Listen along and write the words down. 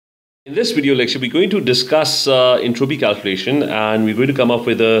In this video lecture, we're going to discuss entropy calculation, and we're going to come up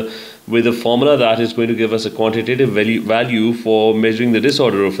with a formula that is going to give us a quantitative value for measuring the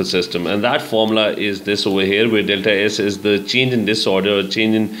disorder of a system. And that formula is this over here, where delta S is the change in disorder, or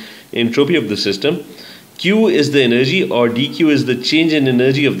change in entropy of the system. Q is the energy, or dQ is the change in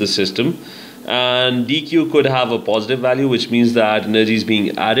energy of the system. And dQ could have a positive value, which means that energy is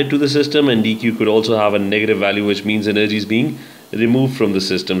being added to the system, and dQ could also have a negative value, which means energy is being removed from the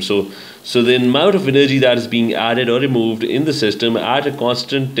system. So the amount of energy that is being added or removed in the system at a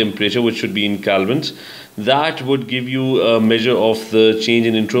constant temperature, which should be in kelvins, that would give you a measure of the change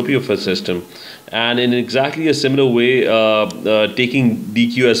in entropy of a system. And in exactly a similar way, taking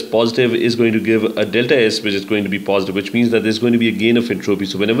dQ as positive is going to give a delta S, which is going to be positive, which means that there's going to be a gain of entropy.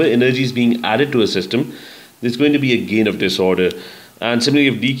 So whenever energy is being added to a system, there's going to be a gain of disorder. And similarly,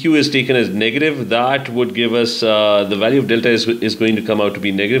 if dQ is taken as negative, that would give us the value of delta S is going to come out to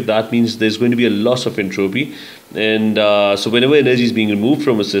be negative. That means there's going to be a loss of entropy. And so whenever energy is being removed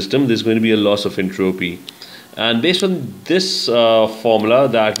from a system, there's going to be a loss of entropy. And based on this formula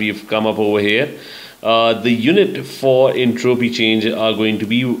that we've come up over here, the unit for entropy change are going to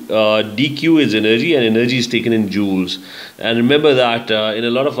be dQ is energy, and energy is taken in joules. And remember that in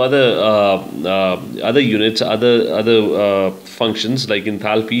a lot of other units, other functions like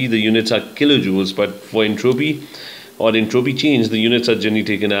enthalpy, the units are kilojoules, but for entropy or entropy change, the units are generally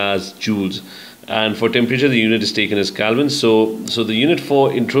taken as joules. And for temperature, the unit is taken as Kelvin. So the unit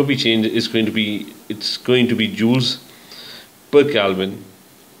for entropy change is going to be joules per Kelvin.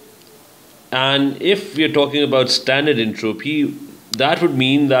 And if we are talking about standard entropy, that would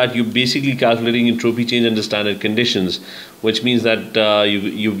mean that you're basically calculating entropy change under standard conditions, which means that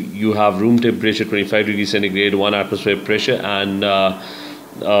you have room temperature 25 degrees centigrade, 1 atmosphere pressure, and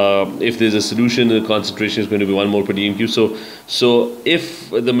if there's a solution, the concentration is going to be 1 mole per dm cube. So if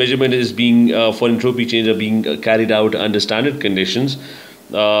the measurement is being for entropy change are being carried out under standard conditions,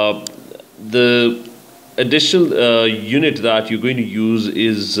 the additional unit that you're going to use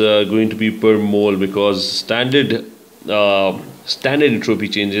is going to be per mole, because standard entropy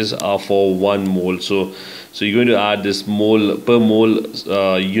changes are for 1 mole. So you're going to add this mole per mole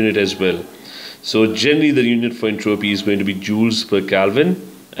unit as well. So generally the unit for entropy is going to be joules per Kelvin,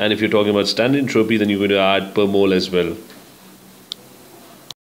 and if you're talking about standard entropy, then you're going to add per mole as well.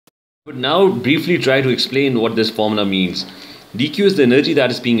 But now briefly try to explain what this formula means. dQ is the energy that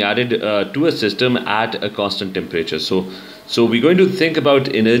is being added to a system at a constant temperature. So we're going to think about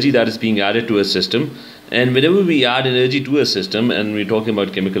energy that is being added to a system, and whenever we add energy to a system, and we're talking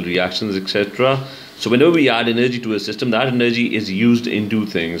about chemical reactions, etc. So whenever we add energy to a system, that energy is used in two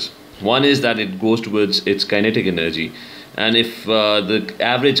things. One is that it goes towards its kinetic energy, and if the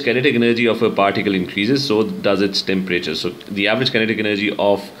average kinetic energy of a particle increases, so does its temperature. So the average kinetic energy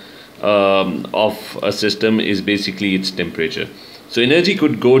of a system is basically its temperature. So energy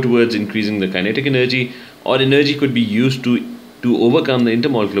could go towards increasing the kinetic energy, or energy could be used to overcome the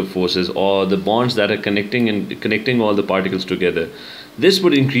intermolecular forces, or the bonds that are connecting all the particles together. This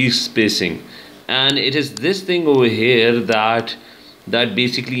would increase spacing, and it is this thing over here that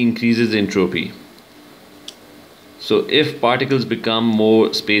basically increases entropy. So if particles become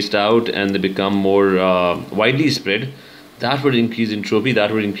more spaced out and they become more widely spread, that would increase entropy,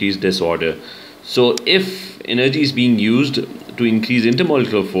 that would increase disorder. So if energy is being used to increase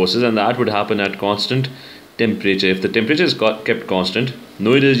intermolecular forces, and that would happen at constant temperature. If the temperature is kept constant,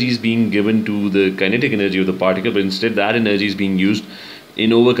 no energy is being given to the kinetic energy of the particle, but instead that energy is being used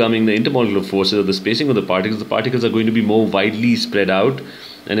in overcoming the intermolecular forces or the spacing of the particles are going to be more widely spread out.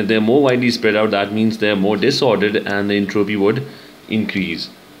 And if they're more widely spread out, that means they're more disordered, and the entropy would increase.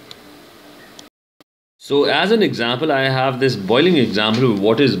 So as an example, I have this boiling example of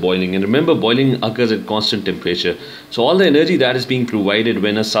what is boiling. And remember, boiling occurs at constant temperature. So all the energy that is being provided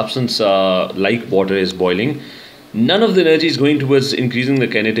when a substance like water is boiling, none of the energy is going towards increasing the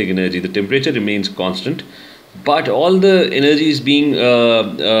kinetic energy. The temperature remains constant, but all the energy is being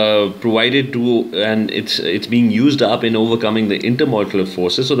provided to, and it's being used up in overcoming the intermolecular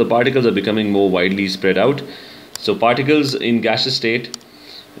forces. So the particles are becoming more widely spread out. So particles in gaseous state,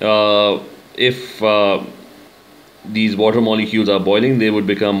 if these water molecules are boiling, they would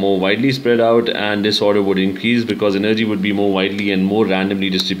become more widely spread out, and disorder would increase because energy would be more widely and more randomly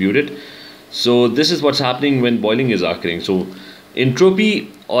distributed. So this is what's happening when boiling is occurring. So entropy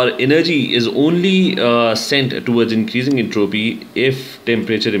or energy is only sent towards increasing entropy if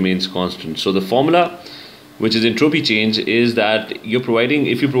temperature remains constant. So the formula, which is entropy change, is that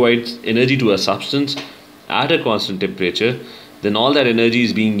if you provide energy to a substance at a constant temperature, then all that energy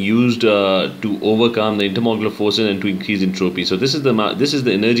is being used to overcome the intermolecular forces and to increase entropy. So this is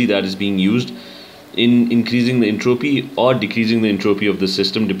the energy that is being used in increasing the entropy or decreasing the entropy of the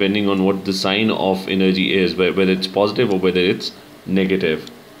system, depending on what the sign of energy is, whether it's positive or whether it's negative.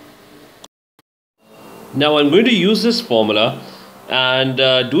 Now I'm going to use this formula and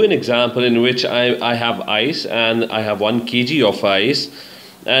do an example in which I have ice, and I have 1 kg of ice,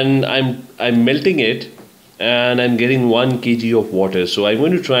 and I'm melting it, and I'm getting 1 kg of water. So I'm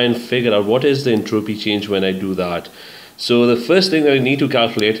going to try and figure out what is the entropy change when I do that. So the first thing that I need to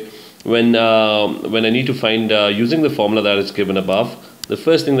calculate when I need to find, using the formula that is given above, the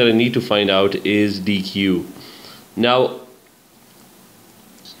first thing that I need to find out is dq. Now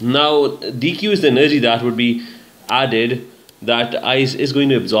dq is the energy that would be added, that ice is going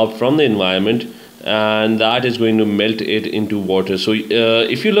to absorb from the environment, and that is going to melt it into water. So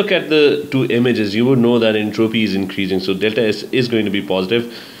if you look at the two images, you would know that entropy is increasing. So delta S is going to be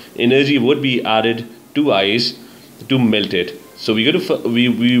positive. Energy would be added to ice to melt it. So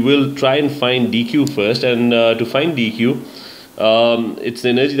we will try and find dq first, and to find dq, it's the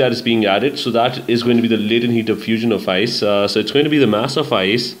energy that is being added. So that is going to be the latent heat of fusion of ice. So it's going to be the mass of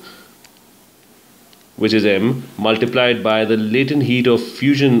ice, which is m, multiplied by the latent heat of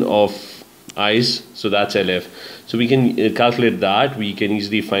fusion of ice, so that's LF. So we can calculate that, we can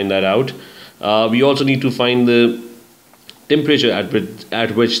easily find that out. We also need to find the temperature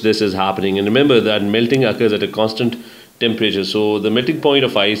at which this is happening, and remember that melting occurs at a constant temperature. So the melting point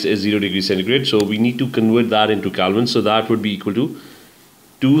of ice is 0 degrees centigrade, so we need to convert that into Kelvin. So that would be equal to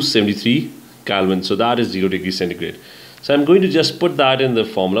 273 Kelvin. So that is 0 degrees centigrade. So I'm going to just put that in the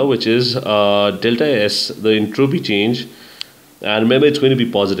formula, which is delta S, the entropy change, and remember it's going to be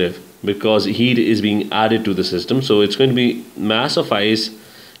positive because heat is being added to the system. So it's going to be mass of ice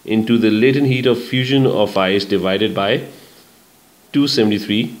into the latent heat of fusion of ice divided by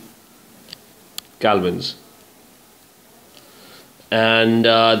 273 Kelvins. And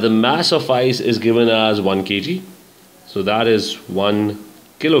the mass of ice is given as 1 kg. So that is 1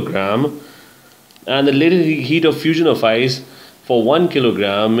 kilogram. And the latent heat of fusion of ice for 1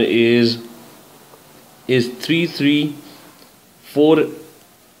 kilogram is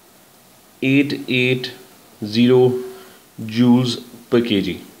 33480 joules per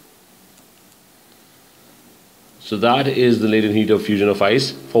kg. So that is the latent heat of fusion of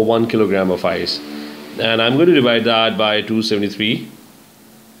ice for 1 kilogram of ice. And I'm going to divide that by 273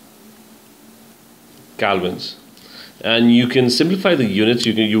 Kelvins. And you can simplify the units.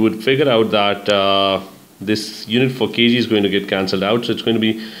 You would figure out that this unit for kg is going to get cancelled out. So it's going to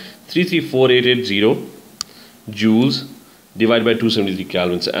be 33480 joules divided by 273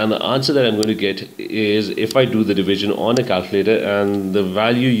 Kelvins. And the answer that I'm going to get is, if I do the division on a calculator, and the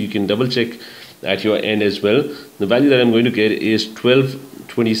value you can double check at your end as well, the value that I'm going to get is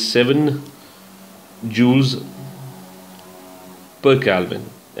 1227 joules per Kelvin.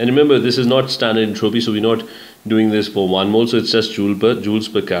 And remember, this is not standard entropy, so we're not doing this for 1 mole, so it's just joules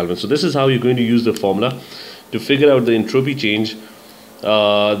per Kelvin. So this is how you're going to use the formula to figure out the entropy change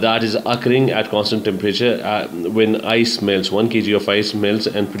that is occurring at constant temperature when ice melts. 1 kg of ice melts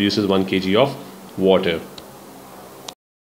and produces 1 kg of water.